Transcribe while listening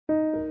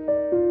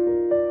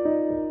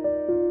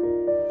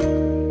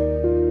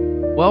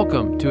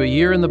Welcome to A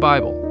Year in the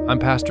Bible. I'm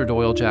Pastor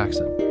Doyle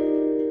Jackson.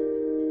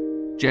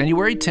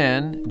 January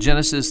 10,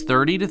 Genesis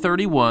 30 to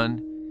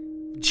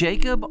 31,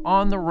 Jacob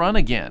on the run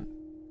again.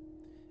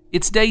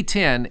 It's day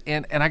 10,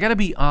 and I got to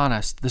be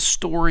honest, the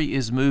story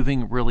is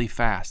moving really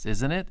fast,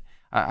 isn't it?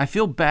 I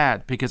feel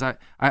bad because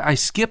I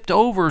skipped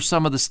over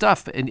some of the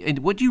stuff, and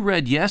what you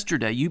read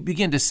yesterday, you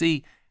begin to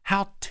see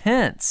how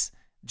tense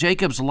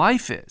Jacob's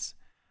life is.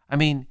 I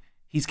mean,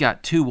 he's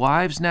got 2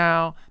 wives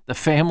now. The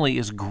family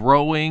is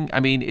growing. I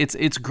mean,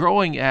 it's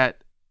growing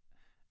at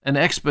an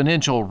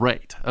exponential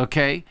rate,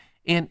 okay?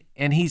 And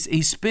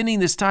he's spending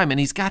this time, and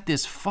he's got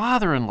this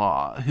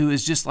father-in-law who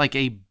is just like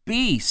a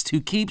beast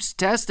who keeps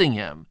testing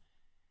him.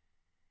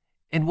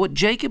 And what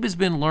Jacob has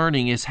been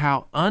learning is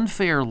how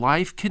unfair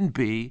life can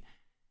be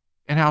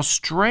and how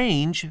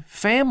strange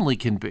family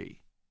can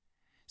be.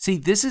 See,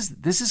 this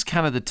is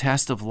kind of the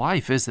test of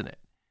life, isn't it?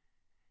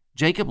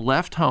 Jacob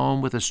left home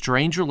with a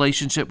strange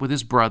relationship with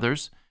his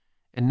brothers,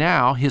 and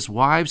now his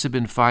wives have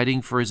been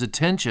fighting for his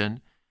attention,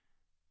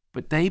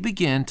 but they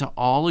begin to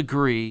all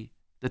agree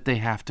that they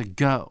have to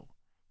go,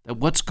 that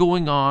what's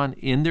going on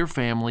in their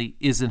family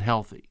isn't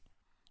healthy.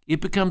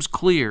 It becomes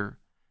clear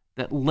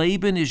that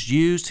Laban has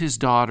used his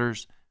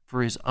daughters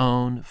for his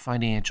own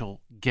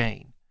financial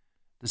gain.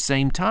 At the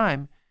same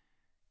time,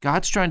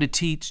 God's trying to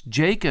teach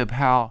Jacob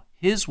how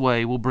his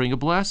way will bring a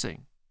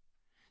blessing.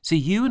 See,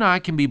 you and I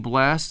can be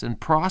blessed and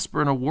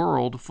prosper in a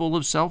world full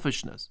of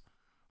selfishness.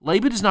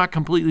 Laban is not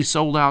completely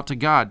sold out to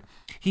God.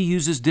 He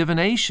uses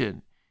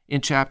divination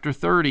in chapter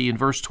 30 and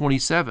verse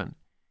 27,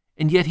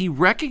 and yet he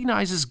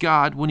recognizes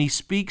God when he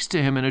speaks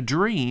to him in a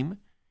dream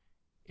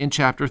in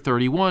chapter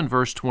 31,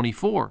 verse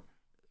 24.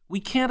 We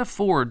can't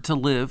afford to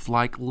live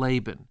like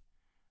Laban,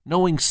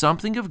 knowing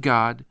something of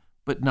God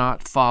but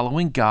not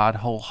following God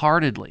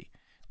wholeheartedly.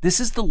 This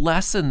is the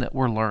lesson that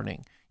we're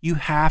learning. You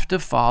have to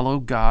follow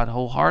God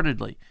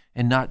wholeheartedly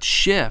and not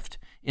shift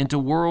into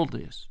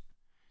worldliness.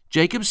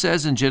 Jacob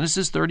says in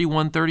Genesis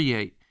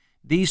 31:38,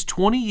 "These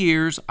 20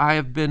 years I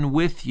have been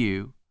with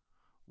you."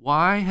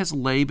 Why has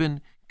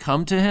Laban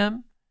come to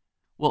him?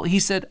 Well,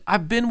 he said,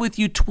 I've been with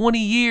you 20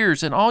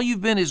 years, and all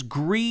you've been is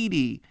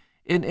greedy,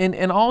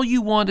 and all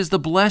you want is the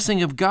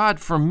blessing of God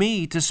from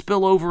me to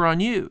spill over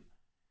on you.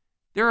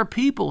 There are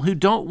people who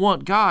don't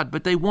want God,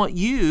 but they want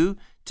you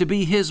to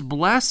be his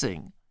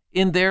blessing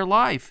in their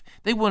life.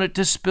 They want it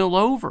to spill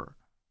over.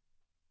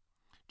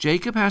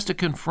 Jacob has to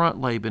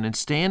confront Laban and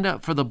stand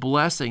up for the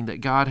blessing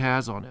that God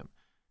has on him.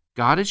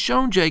 God has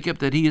shown Jacob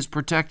that he is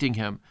protecting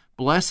him,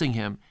 blessing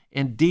him,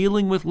 and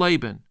dealing with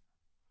Laban.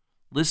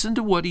 Listen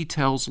to what he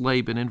tells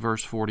Laban in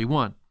verse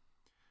 41.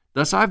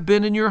 "Thus I've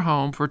been in your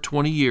home for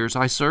 20 years.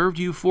 I served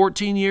you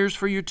 14 years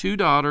for your 2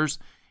 daughters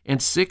and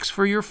 6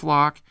 for your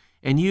flock,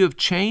 and you have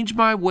changed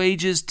my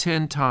wages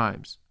 10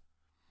 times.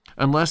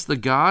 Unless the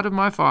God of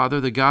my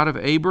father, the God of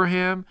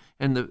Abraham,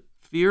 and the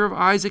fear of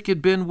Isaac had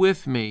been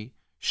with me,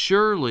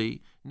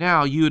 surely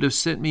now you would have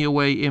sent me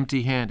away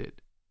empty-handed.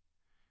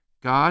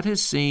 God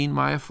has seen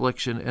my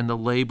affliction and the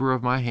labor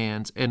of my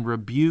hands and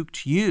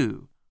rebuked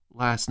you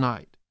last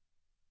night."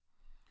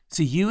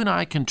 See, you and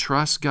I can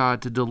trust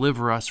God to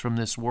deliver us from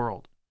this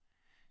world.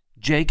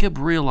 Jacob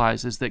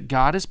realizes that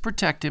God has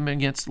protected him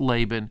against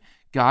Laban.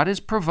 God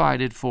has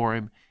provided for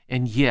him.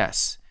 And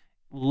yes,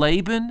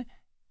 Laban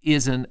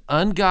is an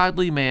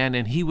ungodly man,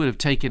 and he would have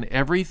taken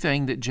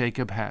everything that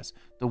Jacob has.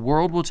 The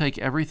world will take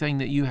everything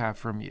that you have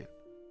from you.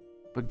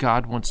 But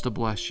God wants to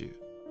bless you.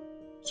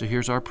 So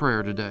here's our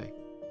prayer today.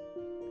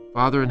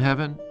 Father in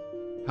heaven,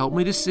 help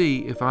me to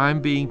see if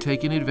I'm being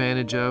taken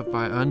advantage of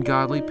by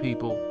ungodly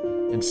people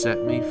and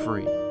set me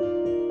free.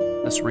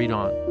 Let's read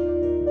on.